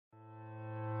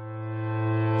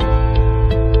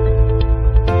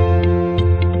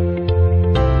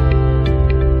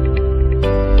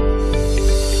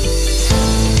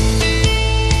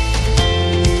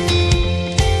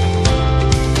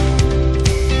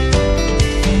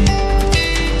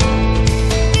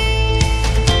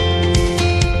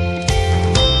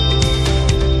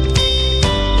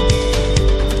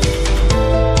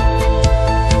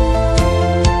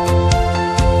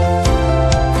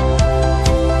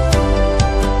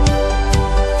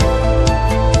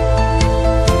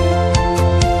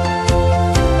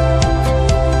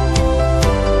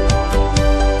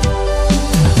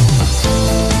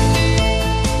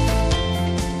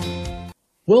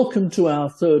Welcome to our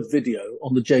third video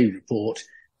on the Jay Report,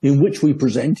 in which we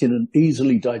present in an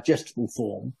easily digestible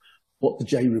form what the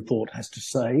Jay Report has to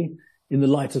say in the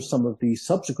light of some of the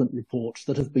subsequent reports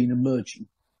that have been emerging.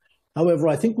 However,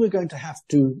 I think we're going to have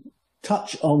to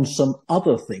touch on some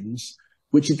other things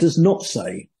which it does not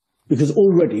say, because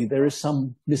already there is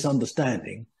some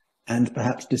misunderstanding and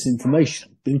perhaps disinformation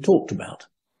being talked about.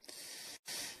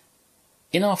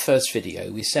 In our first video,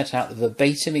 we set out the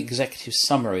verbatim executive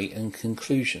summary and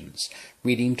conclusions,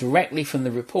 reading directly from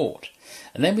the report,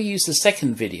 and then we used the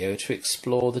second video to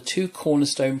explore the two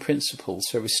cornerstone principles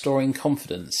for restoring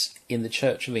confidence in the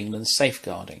Church of England's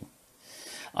safeguarding.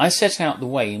 I set out the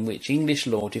way in which English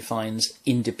law defines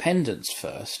independence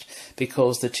first,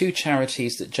 because the two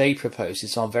charities that Jay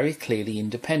proposes are very clearly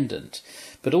independent,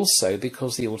 but also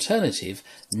because the alternative,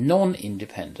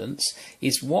 non-independence,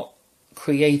 is what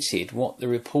created what the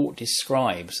report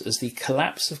describes as the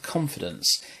collapse of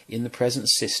confidence in the present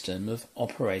system of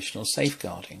operational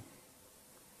safeguarding.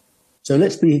 So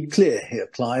let's be clear here,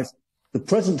 Clive. The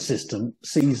present system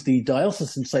sees the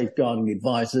diocesan safeguarding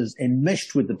advisors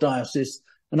enmeshed with the diocese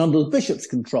and under the bishop's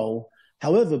control,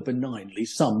 however benignly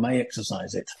some may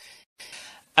exercise it.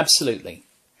 Absolutely.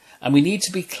 And we need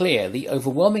to be clear, the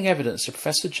overwhelming evidence that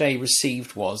Professor Jay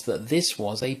received was that this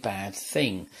was a bad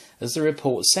thing. As the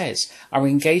report says, our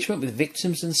engagement with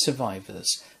victims and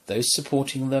survivors, those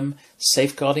supporting them,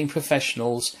 safeguarding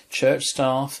professionals, church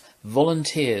staff,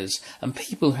 volunteers, and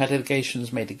people who had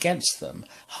allegations made against them,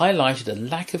 highlighted a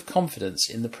lack of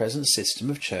confidence in the present system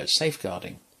of church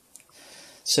safeguarding.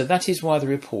 So that is why the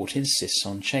report insists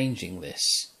on changing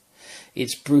this.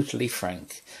 It's brutally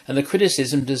frank, and the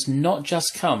criticism does not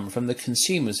just come from the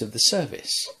consumers of the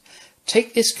service.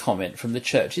 Take this comment from the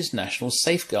Church's National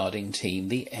Safeguarding Team,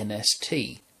 the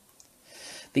NST.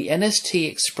 The NST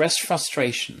expressed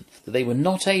frustration that they were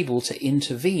not able to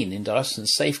intervene in diocesan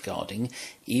safeguarding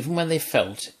even when they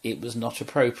felt it was not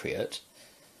appropriate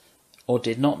or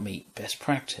did not meet best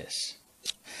practice.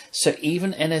 So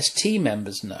even NST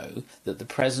members know that the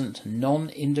present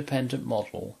non-independent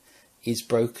model is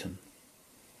broken.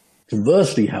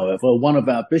 Conversely, however, one of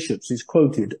our bishops is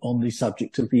quoted on the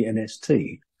subject of the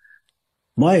NST.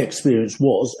 My experience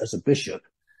was, as a bishop,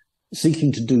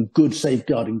 seeking to do good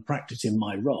safeguarding practice in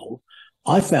my role,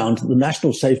 I found that the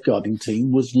National Safeguarding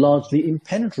Team was largely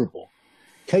impenetrable.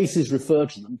 Cases referred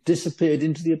to them disappeared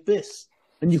into the abyss,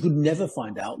 and you could never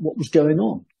find out what was going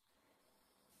on.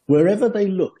 Wherever they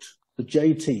looked, the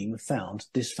J team found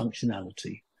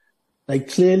dysfunctionality. They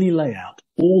clearly lay out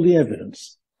all the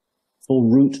evidence for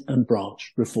root and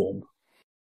branch reform.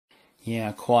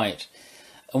 Yeah, quite.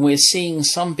 And we're seeing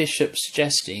some bishops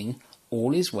suggesting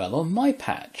all is well on my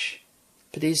patch.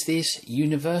 But is this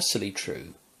universally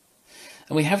true?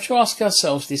 And we have to ask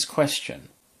ourselves this question.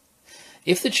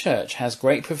 If the Church has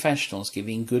great professionals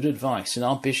giving good advice and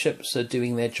our bishops are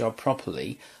doing their job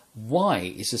properly, why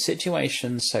is the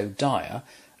situation so dire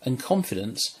and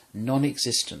confidence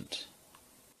non-existent?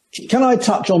 Can I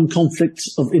touch on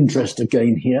conflicts of interest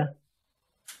again here?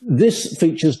 This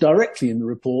features directly in the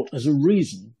report as a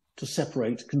reason to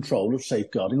separate control of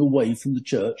safeguarding away from the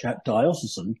Church at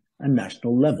diocesan and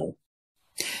national level.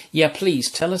 Yeah, please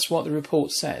tell us what the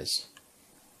report says.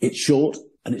 It's short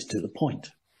and it's to the point.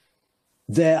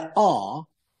 There are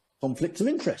conflicts of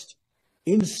interest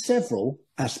in several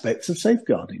aspects of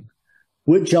safeguarding,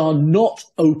 which are not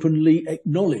openly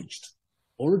acknowledged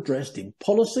or addressed in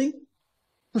policy,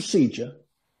 procedure,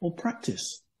 or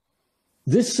practice.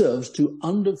 This serves to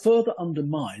further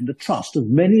undermine the trust of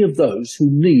many of those who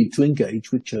need to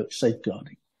engage with church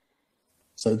safeguarding.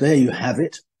 So there you have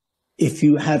it. If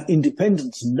you have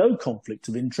independence and no conflict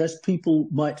of interest, people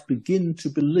might begin to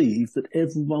believe that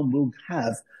everyone will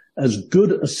have as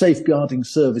good a safeguarding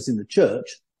service in the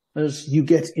church as you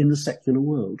get in the secular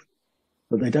world.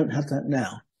 But they don't have that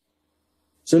now.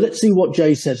 So let's see what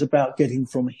Jay says about getting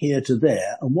from here to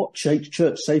there and what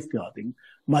church safeguarding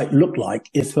might look like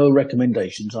if her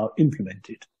recommendations are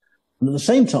implemented. And at the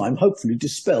same time, hopefully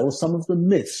dispel some of the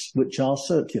myths which are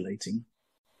circulating.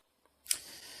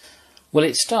 Well,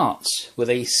 it starts with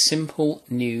a simple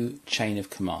new chain of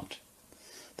command.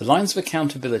 The lines of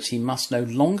accountability must no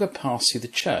longer pass through the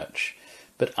Church,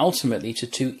 but ultimately to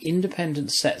two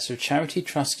independent sets of charity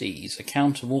trustees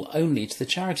accountable only to the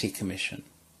Charity Commission.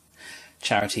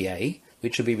 Charity A,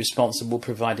 which will be responsible for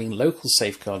providing local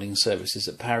safeguarding services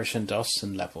at parish and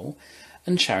diocesan level,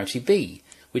 and Charity B,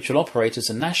 which will operate as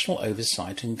a national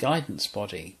oversight and guidance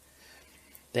body.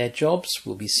 Their jobs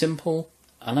will be simple,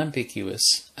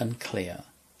 unambiguous and clear,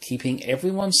 keeping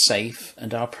everyone safe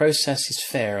and our processes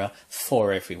fairer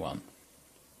for everyone.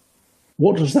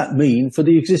 What does that mean for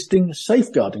the existing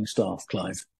safeguarding staff,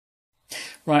 Clive?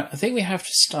 Right, I think we have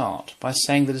to start by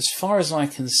saying that as far as I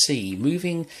can see,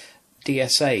 moving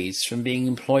DSAs from being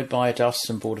employed by a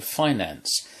diocesan board of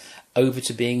finance over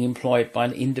to being employed by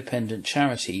an independent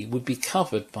charity would be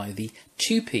covered by the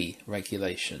 2P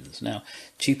regulations. Now,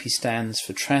 2P stands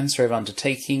for Transfer of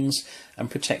Undertakings and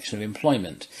Protection of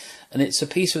Employment, and it's a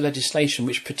piece of legislation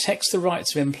which protects the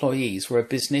rights of employees where a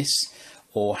business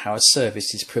or how a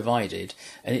service is provided,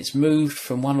 and it's moved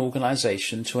from one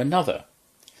organisation to another.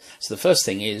 So the first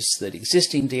thing is that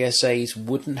existing DSAs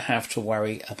wouldn't have to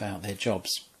worry about their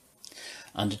jobs.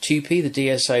 Under 2P, the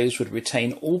DSOs would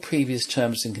retain all previous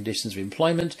terms and conditions of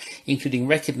employment, including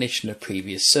recognition of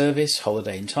previous service,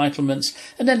 holiday entitlements,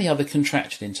 and any other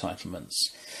contractual entitlements.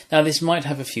 Now, this might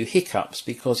have a few hiccups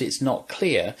because it's not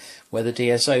clear whether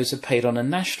DSOs are paid on a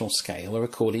national scale or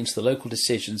according to the local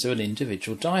decisions of an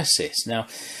individual diocese. Now,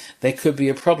 there could be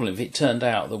a problem if it turned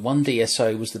out that one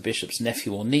DSO was the bishop's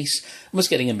nephew or niece and was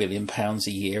getting £1 million a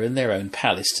year in their own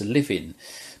palace to live in.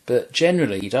 But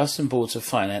generally, diocesan boards of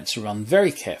finance are run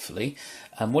very carefully,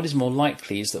 and what is more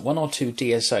likely is that one or two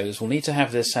DSOs will need to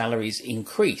have their salaries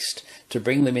increased to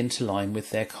bring them into line with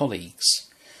their colleagues.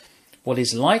 What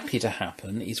is likely to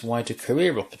happen is wider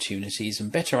career opportunities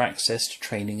and better access to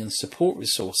training and support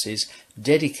resources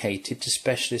dedicated to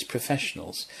specialist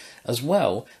professionals, as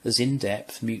well as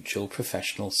in-depth mutual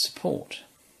professional support.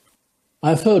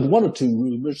 I've heard one or two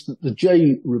rumours that the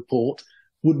Jay report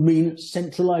would mean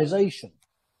centralisation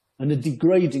and a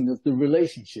degrading of the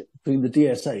relationship between the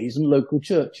DSAs and local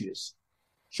churches.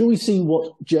 Shall we see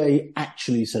what Jay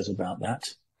actually says about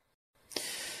that?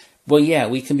 Well, yeah,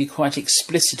 we can be quite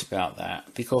explicit about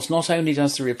that, because not only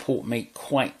does the report make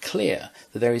quite clear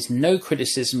that there is no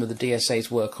criticism of the DSA's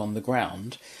work on the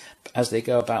ground as they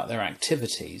go about their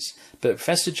activities, but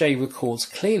Professor Jay records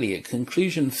clearly at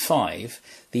conclusion 5,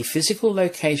 the physical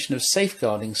location of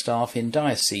safeguarding staff in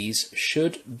dioceses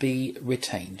should be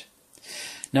retained.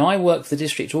 Now, I worked for the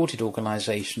District Audit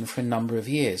Organisation for a number of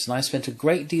years, and I spent a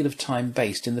great deal of time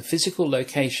based in the physical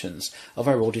locations of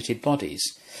our audited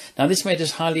bodies. Now, this made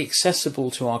us highly accessible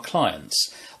to our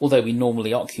clients, although we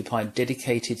normally occupied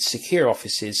dedicated secure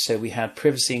offices, so we had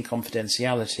privacy and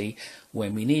confidentiality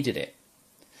when we needed it.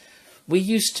 We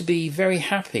used to be very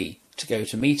happy to go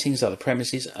to meetings at other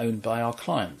premises owned by our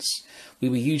clients. We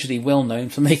were usually well known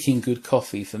for making good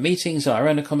coffee for meetings and our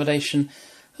own accommodation,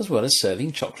 as well as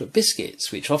serving chocolate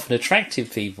biscuits, which often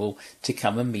attracted people to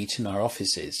come and meet in our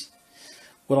offices.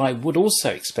 What I would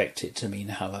also expect it to mean,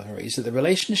 however, is that the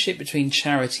relationship between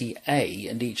Charity A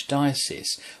and each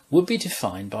diocese would be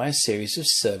defined by a series of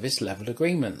service-level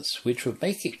agreements, which would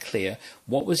make it clear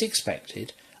what was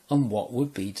expected and what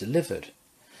would be delivered.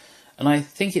 And I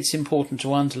think it's important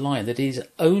to underline that it is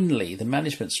only the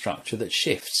management structure that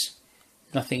shifts,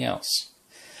 nothing else.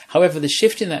 However, the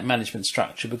shift in that management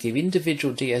structure would give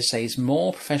individual DSAs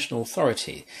more professional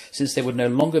authority, since they would no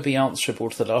longer be answerable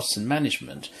to the diocesan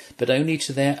management, but only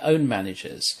to their own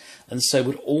managers, and so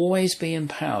would always be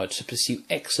empowered to pursue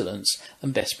excellence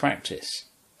and best practice.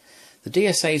 The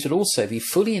DSAs would also be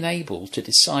fully enabled to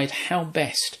decide how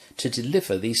best to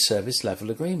deliver these service level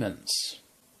agreements.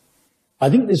 I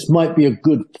think this might be a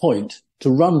good point to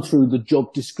run through the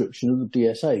job description of the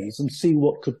DSAs and see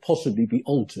what could possibly be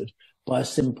altered by a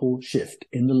simple shift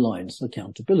in the lines of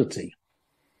accountability.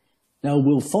 Now,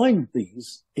 we'll find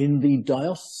these in the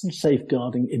Diocesan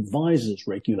Safeguarding Advisors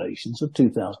Regulations of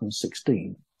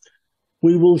 2016.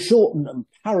 We will shorten and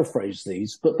paraphrase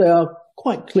these, but they are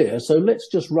quite clear, so let's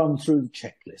just run through the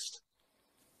checklist.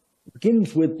 It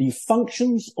begins with the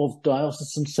functions of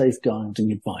Diocesan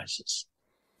Safeguarding Advisors.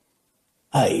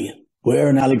 A, where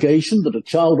an allegation that a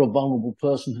child or vulnerable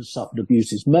person has suffered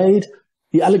abuse is made,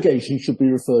 the allegation should be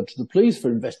referred to the police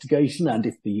for investigation, and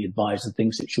if the advisor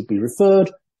thinks it should be referred,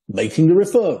 making the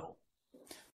referral.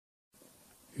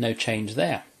 No change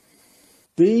there.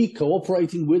 B,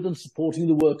 cooperating with and supporting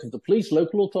the work of the police,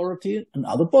 local authority and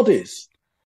other bodies.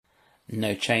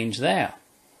 No change there.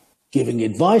 Giving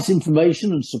advice,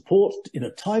 information and support in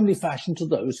a timely fashion to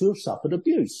those who have suffered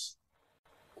abuse.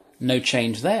 No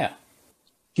change there.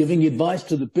 Giving advice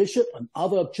to the bishop and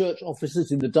other church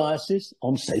officers in the diocese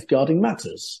on safeguarding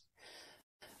matters.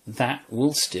 That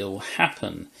will still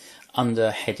happen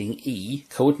under heading E,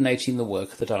 coordinating the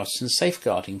work of the Diocesan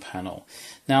Safeguarding Panel.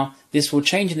 Now, this will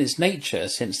change in its nature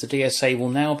since the DSA will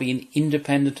now be an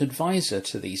independent advisor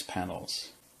to these panels.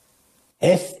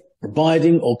 F,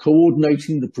 providing or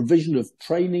coordinating the provision of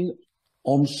training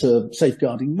on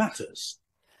safeguarding matters.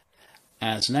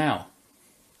 As now.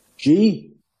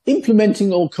 G,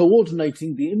 implementing or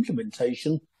coordinating the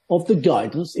implementation of the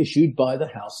guidance issued by the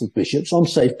House of Bishops on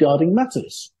safeguarding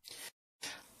matters.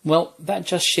 Well, that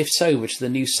just shifts over to the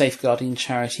new Safeguarding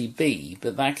Charity B,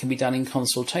 but that can be done in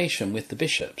consultation with the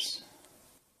bishops.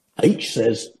 H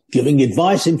says, giving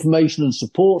advice, information and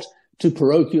support to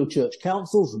parochial church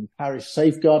councils and parish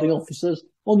safeguarding officers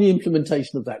on the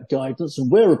implementation of that guidance and,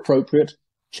 where appropriate,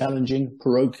 challenging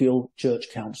parochial church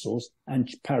councils and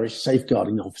parish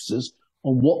safeguarding officers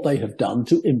on what they have done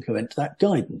to implement that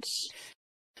guidance.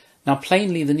 Now,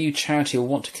 plainly, the new charity will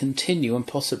want to continue and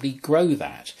possibly grow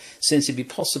that, since it would be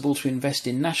possible to invest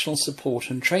in national support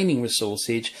and training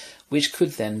resources, which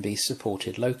could then be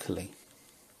supported locally.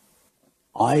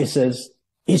 I says,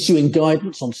 issuing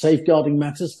guidance on safeguarding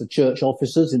matters for church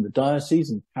officers in the diocese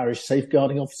and parish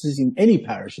safeguarding officers in any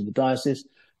parish in the diocese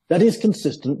that is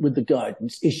consistent with the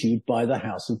guidance issued by the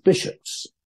House of Bishops.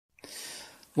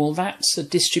 Well, that's a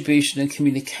distribution and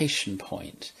communication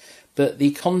point, but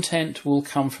the content will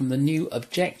come from the new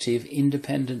objective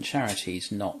independent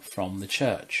charities, not from the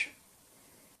Church.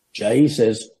 Jay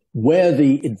says, where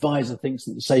the advisor thinks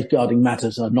that the safeguarding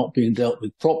matters are not being dealt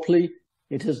with properly,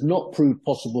 it has not proved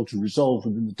possible to resolve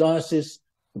within the diocese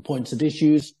the points at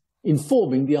issues,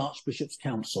 informing the Archbishops'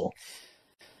 Council.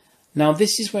 Now,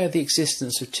 this is where the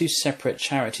existence of two separate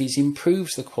charities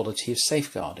improves the quality of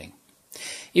safeguarding.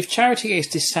 If Charity A is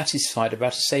dissatisfied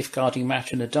about a safeguarding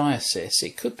matter in a diocese,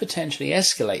 it could potentially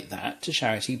escalate that to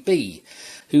Charity B,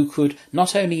 who could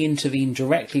not only intervene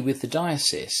directly with the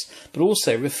diocese, but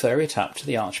also refer it up to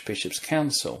the Archbishop's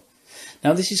Council.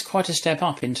 Now, this is quite a step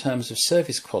up in terms of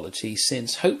service quality,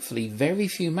 since hopefully very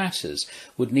few matters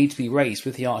would need to be raised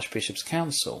with the Archbishop's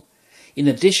Council. In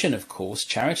addition, of course,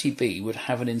 Charity B would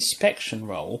have an inspection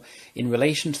role in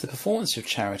relation to the performance of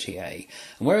Charity A,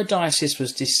 and where a diocese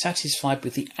was dissatisfied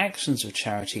with the actions of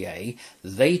Charity A,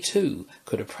 they too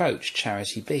could approach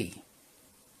Charity B.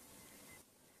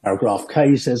 Paragraph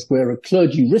K says, where a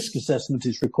clergy risk assessment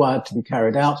is required to be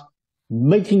carried out,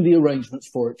 making the arrangements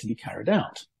for it to be carried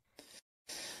out.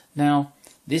 Now,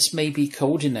 this may be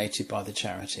coordinated by the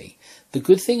charity. The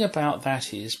good thing about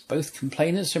that is both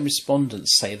complainants and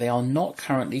respondents say they are not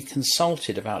currently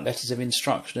consulted about letters of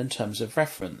instruction and terms of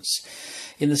reference.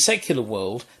 In the secular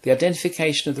world, the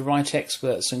identification of the right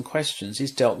experts and questions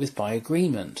is dealt with by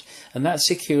agreement, and that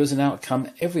secures an outcome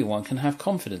everyone can have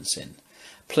confidence in.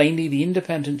 Plainly, the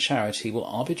independent charity will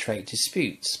arbitrate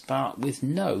disputes, but with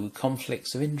no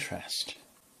conflicts of interest.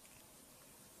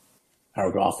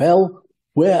 Paragraph L.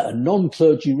 Where a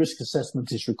non-clergy risk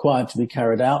assessment is required to be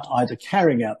carried out, either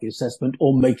carrying out the assessment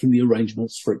or making the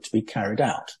arrangements for it to be carried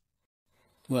out.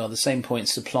 Well, the same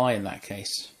points apply in that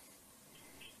case.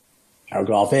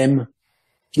 Paragraph M.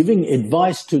 Giving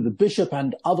advice to the bishop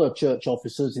and other church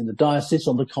officers in the diocese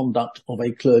on the conduct of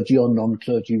a clergy or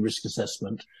non-clergy risk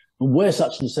assessment, and where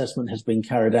such an assessment has been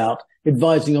carried out,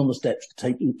 advising on the steps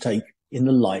to take in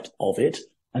the light of it,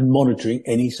 and monitoring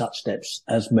any such steps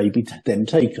as may be then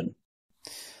taken.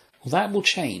 Well, that will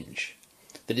change.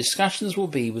 The discussions will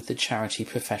be with the charity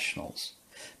professionals.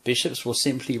 Bishops will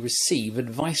simply receive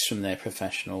advice from their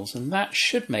professionals, and that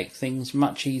should make things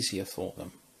much easier for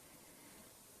them.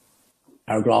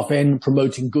 Paragraph N,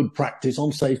 promoting good practice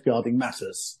on safeguarding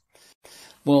matters.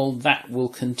 Well, that will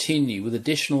continue with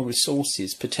additional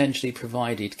resources potentially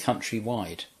provided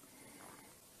countrywide.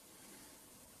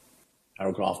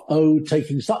 Paragraph O,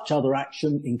 taking such other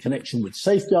action in connection with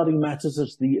safeguarding matters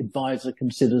as the advisor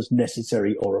considers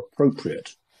necessary or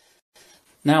appropriate.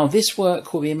 Now, this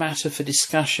work will be a matter for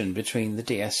discussion between the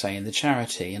DSA and the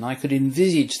charity, and I could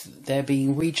envisage there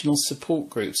being regional support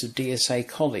groups of DSA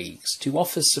colleagues to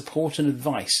offer support and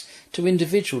advice to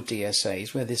individual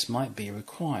DSAs where this might be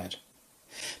required.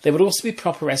 There would also be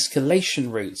proper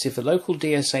escalation routes if the local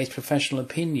DSA's professional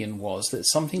opinion was that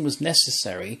something was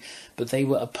necessary but they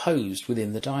were opposed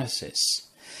within the diocese.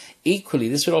 Equally,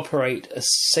 this would operate as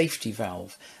a safety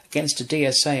valve against a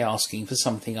DSA asking for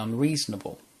something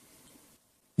unreasonable.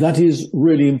 That is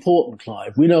really important,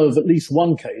 Clive. We know of at least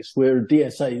one case where a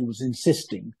DSA was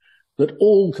insisting that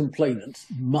all complainants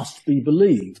must be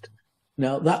believed.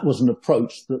 Now, that was an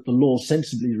approach that the law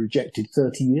sensibly rejected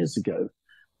 30 years ago.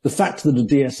 The fact that a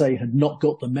DSA had not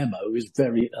got the memo is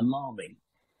very alarming.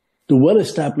 The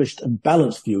well-established and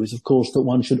balanced view is, of course, that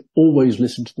one should always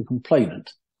listen to the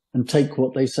complainant and take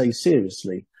what they say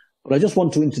seriously. But I just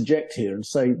want to interject here and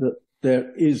say that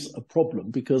there is a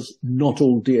problem because not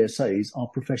all DSAs are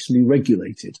professionally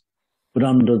regulated, but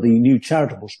under the new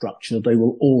charitable structure, they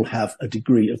will all have a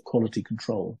degree of quality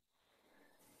control.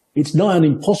 It's nigh on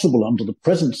impossible under the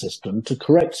present system to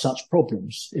correct such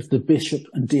problems if the bishop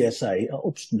and DSA are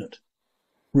obstinate.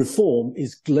 Reform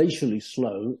is glacially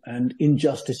slow and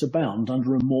injustice abound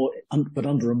under a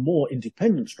more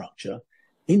independent structure.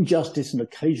 injustice and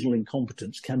occasional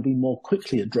incompetence can be more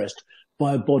quickly addressed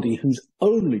by a body whose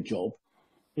only job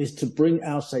is to bring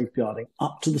our safeguarding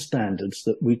up to the standards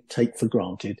that we take for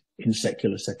granted in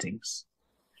secular settings.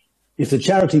 If the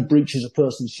charity breaches a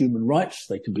person's human rights,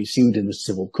 they can be sued in the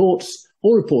civil courts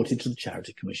or reported to the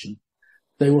Charity Commission.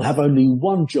 They will have only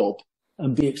one job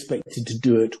and be expected to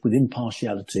do it with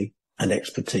impartiality and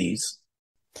expertise.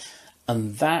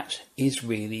 And that is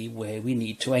really where we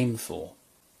need to aim for.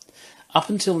 Up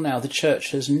until now, the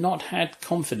Church has not had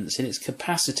confidence in its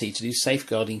capacity to do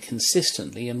safeguarding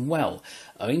consistently and well,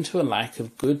 owing to a lack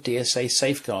of good DSA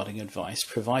safeguarding advice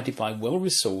provided by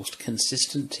well-resourced,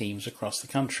 consistent teams across the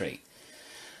country.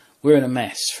 We're in a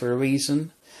mess for a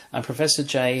reason, and Professor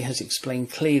Jay has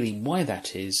explained clearly why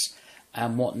that is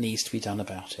and what needs to be done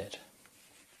about it.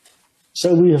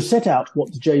 So we have set out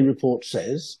what the Jay report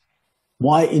says,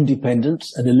 why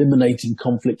independence and eliminating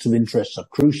conflicts of interest are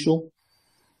crucial,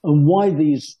 and why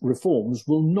these reforms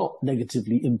will not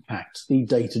negatively impact the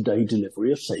day-to-day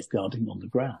delivery of safeguarding on the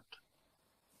ground.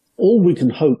 All we can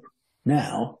hope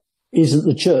now is that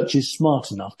the Church is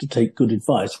smart enough to take good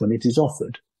advice when it is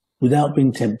offered, without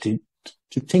being tempted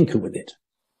to tinker with it.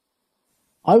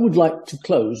 I would like to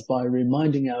close by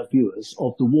reminding our viewers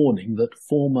of the warning that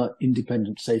former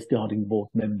Independent Safeguarding Board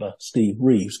member Steve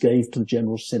Reeves gave to the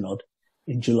General Synod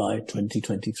in July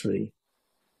 2023.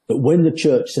 That when the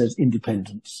Church says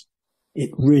independence,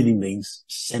 it really means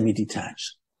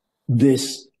semi-detached.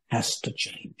 This has to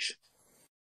change.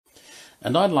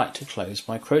 And I'd like to close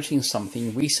by quoting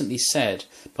something recently said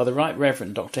by the Right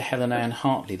Reverend Dr. Helen Ann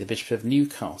Hartley, the Bishop of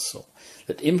Newcastle,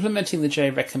 that implementing the J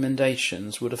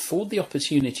recommendations would afford the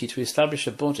opportunity to establish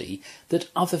a body that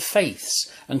other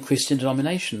faiths and Christian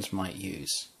denominations might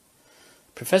use.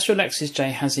 Professor Alexis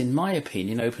Jay has, in my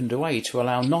opinion, opened a way to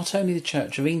allow not only the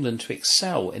Church of England to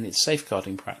excel in its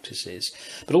safeguarding practices,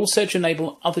 but also to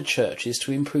enable other churches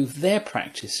to improve their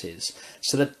practices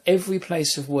so that every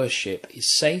place of worship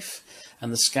is safe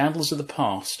and the scandals of the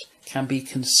past can be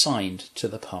consigned to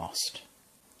the past.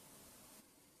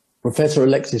 Professor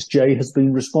Alexis Jay has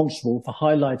been responsible for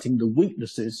highlighting the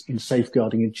weaknesses in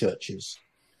safeguarding in churches.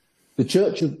 The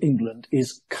Church of England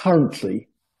is currently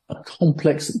a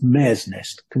complex mare's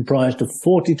nest comprised of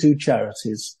 42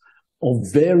 charities of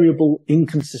variable,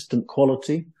 inconsistent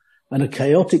quality and a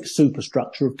chaotic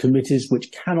superstructure of committees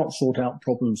which cannot sort out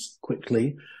problems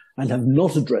quickly and have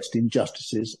not addressed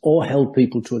injustices or held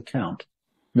people to account.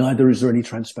 Neither is there any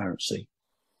transparency.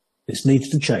 This needs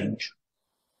to change.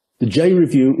 The J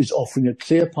Review is offering a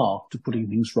clear path to putting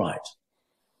things right.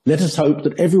 Let us hope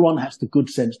that everyone has the good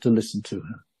sense to listen to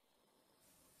her.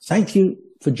 Thank you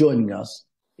for joining us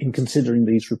in considering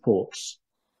these reports.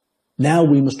 Now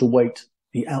we must await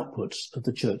the outputs of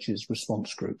the Church's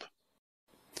response group.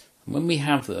 When we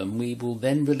have them, we will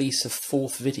then release a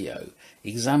fourth video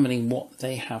examining what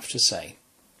they have to say.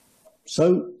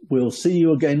 So we'll see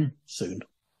you again soon.